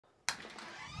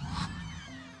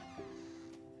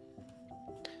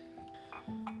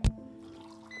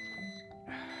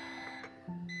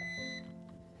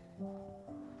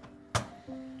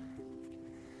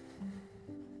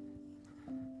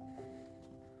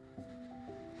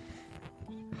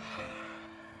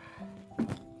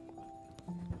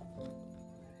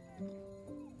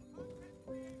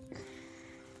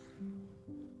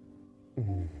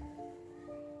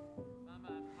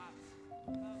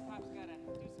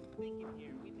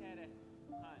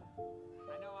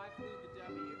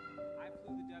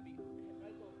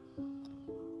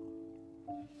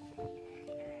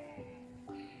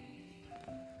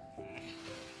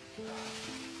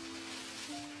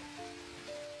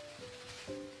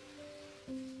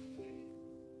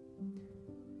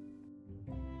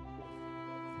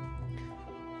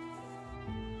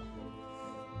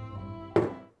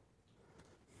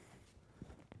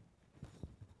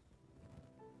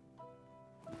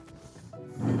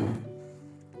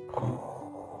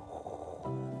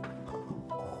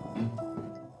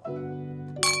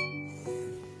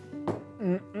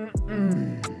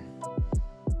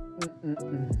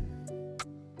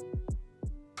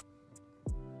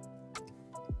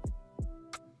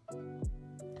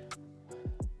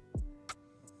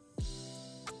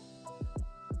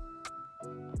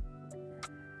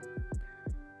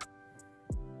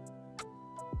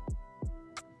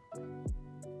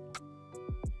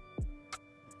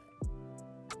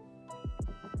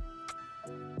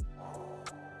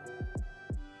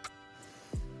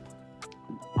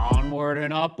Onward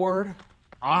and upward.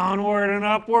 Onward and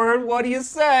upward. What do you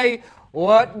say?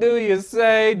 What do you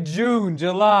say? June,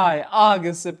 July,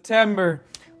 August, September.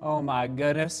 Oh my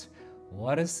goodness.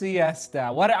 What a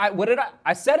siesta.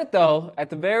 I said it though,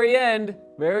 at the very end,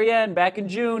 back in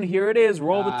June, here it is,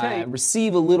 roll the tape.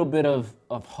 Receive a little bit of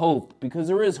hope, because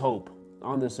there is hope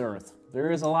on this earth.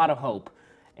 There is a lot of hope.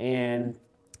 And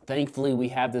thankfully we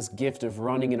have this gift of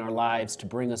running in our lives to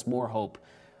bring us more hope.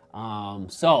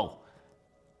 So,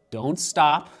 don't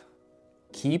stop.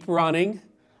 Keep running.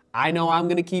 I know I'm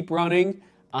gonna keep running.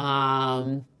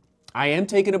 I am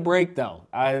taking a break though.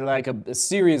 I like a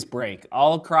serious break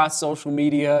all across social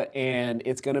media, and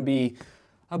it's gonna be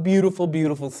a beautiful,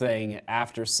 beautiful thing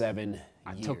after 7 years.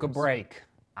 I took a break.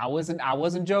 I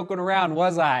wasn't joking around,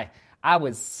 was I? I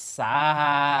was silent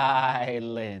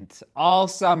all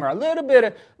summer. A little bit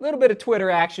of Twitter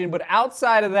action, but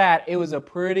outside of that, it was a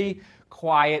pretty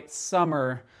quiet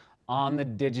summer on the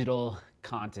digital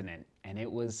continent, and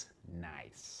it was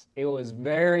nice. It was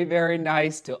very, very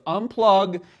nice to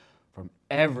unplug from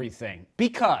everything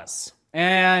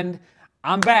and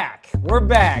I'm back. We're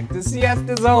back. The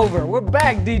siesta's over. We're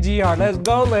back, DGR. Let's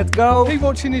go, let's go. Keep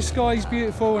watching this guy. He's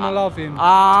beautiful and I love him.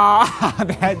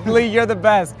 Lee, you're the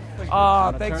best.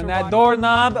 Thanks for that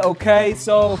doorknob. Okay,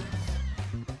 so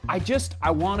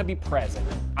I want to be present.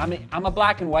 I'm a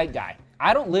black and white guy.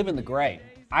 I don't live in the gray.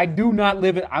 I do not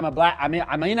live it. I'm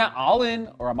not all in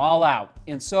or I'm all out.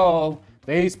 And so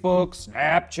Facebook,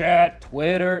 Snapchat,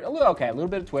 Twitter, a little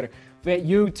bit of Twitter,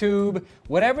 YouTube,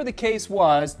 whatever the case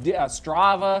was,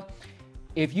 Strava.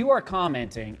 If you are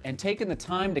commenting and taking the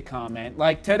time to comment,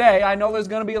 like today, I know there's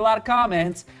going to be a lot of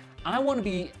comments. I want to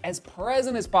be as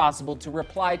present as possible to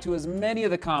reply to as many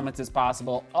of the comments as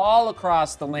possible all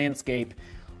across the landscape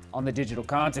on the digital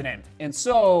continent. And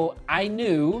so I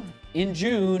knew in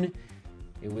June,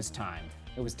 it was time.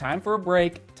 It was time for a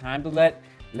break, time to let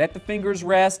the fingers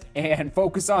rest and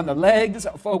focus on the legs,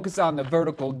 focus on the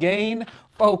vertical gain,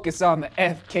 focus on the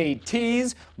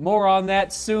FKTs. More on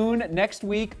that soon. Next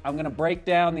week, I'm gonna break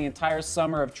down the entire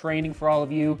summer of training for all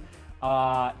of you.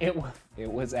 It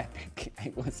was epic.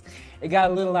 It got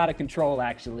a little out of control,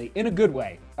 actually, in a good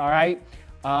way, all right?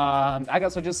 I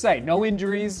guess I'll just say, no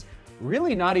injuries,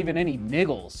 really not even any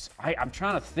niggles. I'm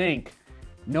trying to think.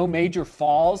 No major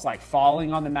falls, like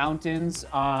falling on the mountains.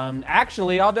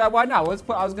 Actually, why not? I was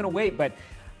gonna wait, but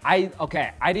I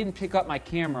didn't pick up my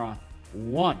camera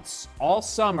once all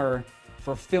summer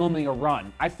for filming a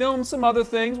run. I filmed some other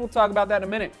things, we'll talk about that in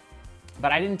a minute,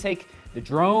 but I didn't take the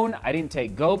drone, I didn't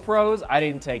take GoPros, I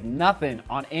didn't take nothing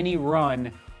on any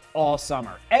run all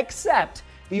summer, except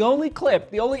the only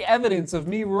evidence of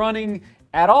me running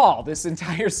at all this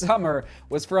entire summer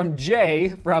was from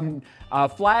Jay from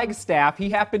Flagstaff. He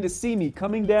happened to see me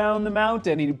coming down the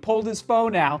mountain. He pulled his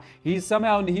phone out. He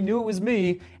knew it was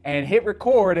me and hit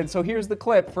record. And so here's the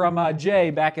clip from Jay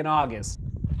back in August.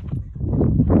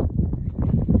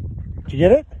 Did you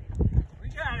get it? We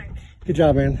got it. Good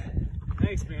job, man.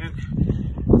 Thanks, man.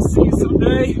 See you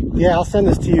someday. Yeah, I'll send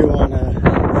this to you on.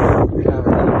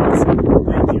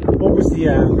 What was the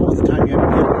time you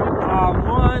had to get?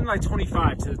 Like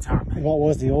 25 to the top. And what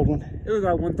was the old one? It was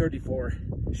about 134.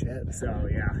 Shit. So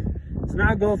yeah, it's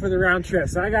not going for the round trip.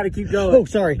 So I got to keep going. Oh,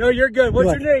 sorry. No, you're good.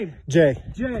 What's your name? Jay.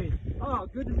 Jay. Oh,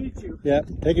 good to meet you. Yeah,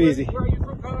 take it easy. Where are you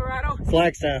from, Colorado?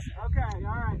 Flagstaff. Okay, all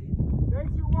right.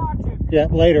 Thanks for watching. Yeah,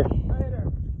 later.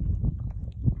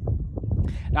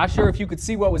 Not sure if you could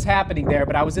see what was happening there,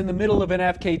 but I was in the middle of an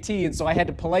FKT, and so I had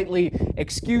to politely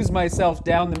excuse myself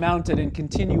down the mountain and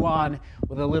continue on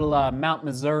with a little Mount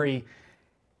Missouri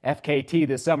FKT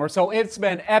this summer. So it's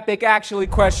been epic. Actually,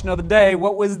 question of the day,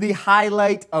 what was the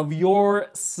highlight of your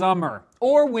summer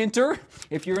or winter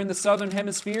if you're in the southern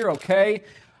hemisphere? Okay,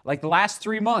 like the last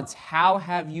 3 months, how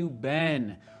have you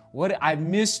been? I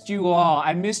missed you all.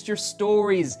 I missed your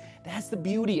stories. That's the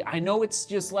beauty. I know it's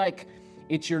just like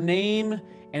it's your name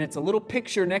and it's a little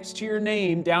picture next to your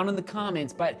name down in the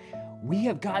comments, but we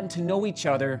have gotten to know each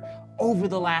other over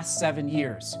the last 7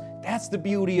 years. That's the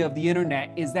beauty of the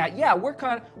internet, is that, yeah, we're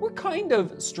kind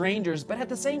of strangers, but at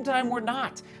the same time, we're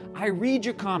not. I read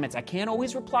your comments. I can't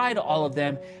always reply to all of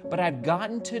them, but I've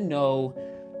gotten to know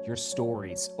your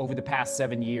stories over the past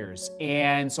 7 years.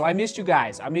 And so I missed you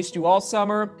guys. I missed you all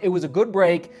summer. It was a good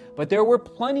break, but there were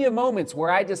plenty of moments where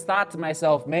I just thought to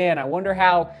myself, man, I wonder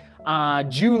how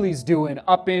Julie's doing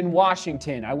up in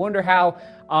Washington. I wonder how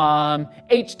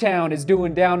H-Town is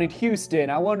doing down in Houston.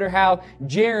 I wonder how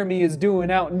Jeremy is doing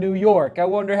out in New York. I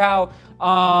wonder how,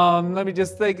 let me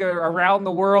just think, around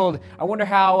the world. I wonder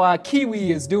how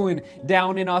Kiwi is doing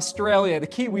down in Australia, the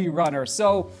Kiwi runner.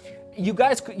 So You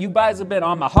guys have been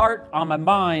on my heart, on my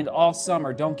mind all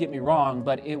summer, don't get me wrong,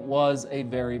 but it was a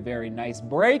very, very nice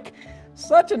break.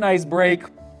 Such a nice break.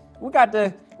 We got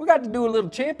to do a little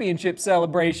championship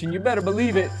celebration. You better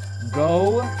believe it.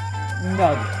 Go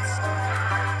Nuggets.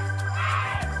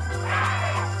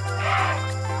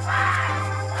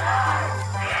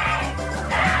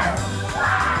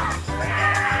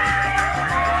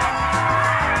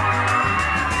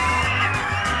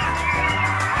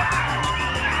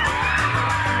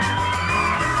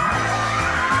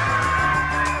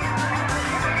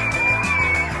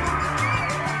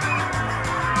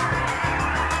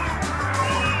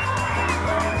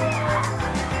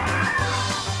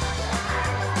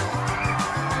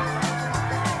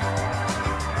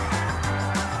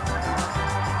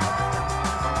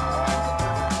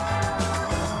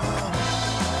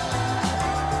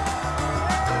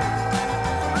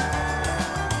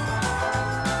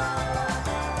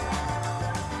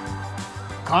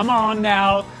 Come on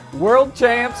now, world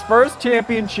champs, first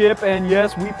championship, and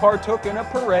yes, we partook in a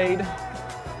parade.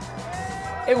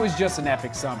 It was just an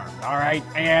epic summer, all right?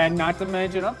 And not to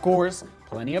mention, of course,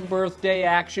 plenty of birthday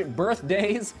action,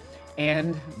 birthdays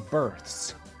and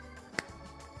births.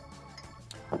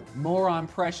 More on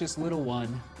precious little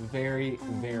one very,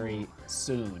 very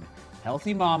soon.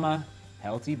 Healthy mama,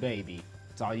 healthy baby.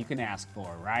 That's all you can ask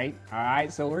for, right? All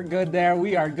right, so we're good there.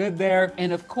 We are good there.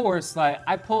 And of course,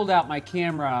 I pulled out my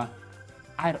camera,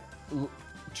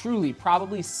 truly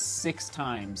probably 6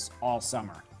 times all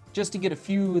summer, just to get a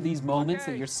few of these moments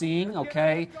that you're seeing,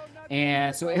 okay?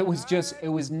 And so it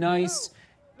was nice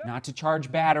not to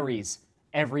charge batteries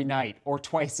every night or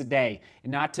twice a day,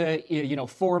 and not to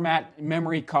format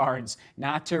memory cards,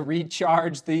 not to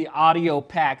recharge the audio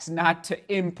packs, not to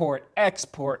import,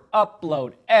 export,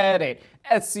 upload, edit,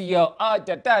 SEO,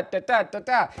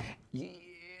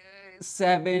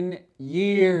 7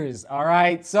 years, all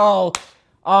right? So,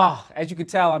 as you can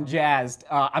tell, I'm jazzed.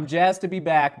 I'm jazzed to be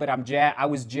back, but I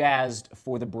was jazzed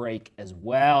for the break as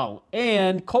well,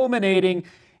 and culminating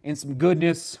in some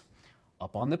goodness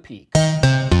up on the peak.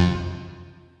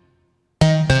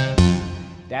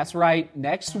 That's right,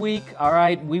 next week, all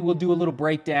right, we will do a little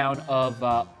breakdown of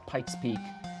Pikes Peak.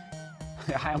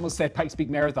 I almost said Pikes Peak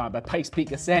Marathon, but Pikes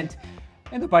Peak Ascent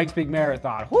and the Pikes Peak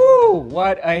Marathon. Woo!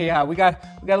 What a we got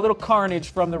a little carnage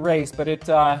from the race, but it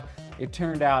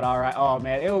turned out all right. Oh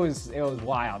man, it was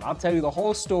wild. I'll tell you the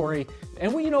whole story,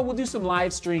 and we'll do some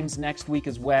live streams next week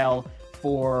as well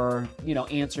for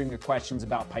answering your questions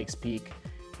about Pikes Peak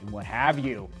and what have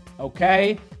you.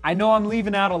 Okay, I know I'm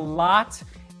leaving out a lot.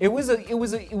 It was an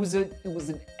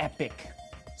epic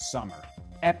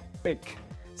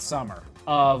summer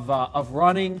of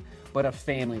running, but of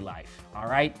family life. All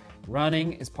right,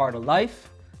 running is part of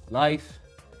life. Life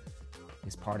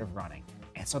is part of running,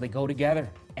 and so they go together.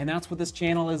 And that's what this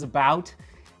channel is about.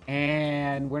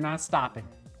 And we're not stopping.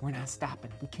 We're not stopping.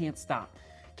 We can't stop.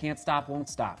 Can't stop. Won't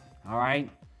stop. All right.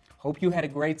 Hope you had a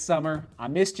great summer. I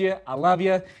missed you. I love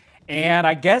you. And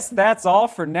I guess that's all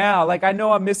for now. Like, I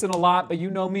know I'm missing a lot, but you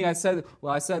know me. I said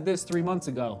this 3 months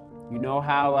ago. You know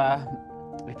how,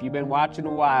 if you've been watching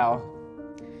a while,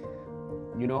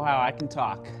 you know how I can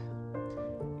talk.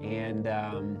 And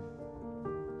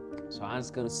so I'm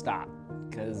just going to stop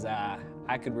because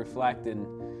I could reflect and,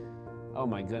 oh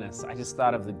my goodness, I just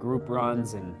thought of the group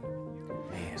runs and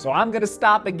man. So I'm going to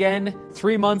stop again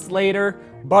 3 months later.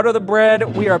 Butter the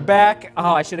bread. We are back.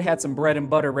 Oh, I should have had some bread and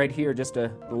butter right here just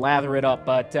to lather it up.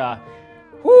 But,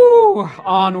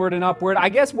 onward and upward. I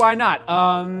guess why not?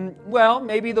 Well,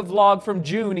 maybe the vlog from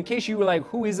June. In case you were like,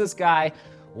 who is this guy?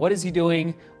 What is he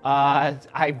doing?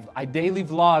 I daily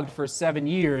vlogged for 7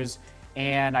 years,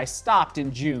 and I stopped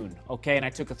in June, okay? And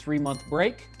I took a 3-month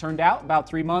break. Turned out about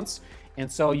 3 months.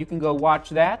 And so you can go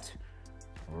watch that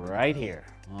right here.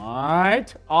 All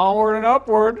right, onward and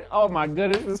upward. Oh my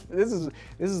goodness, this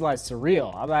is like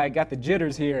surreal. I got the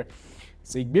jitters here.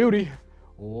 Seek beauty,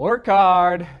 work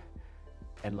hard,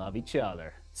 and love each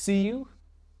other. See you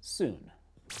soon.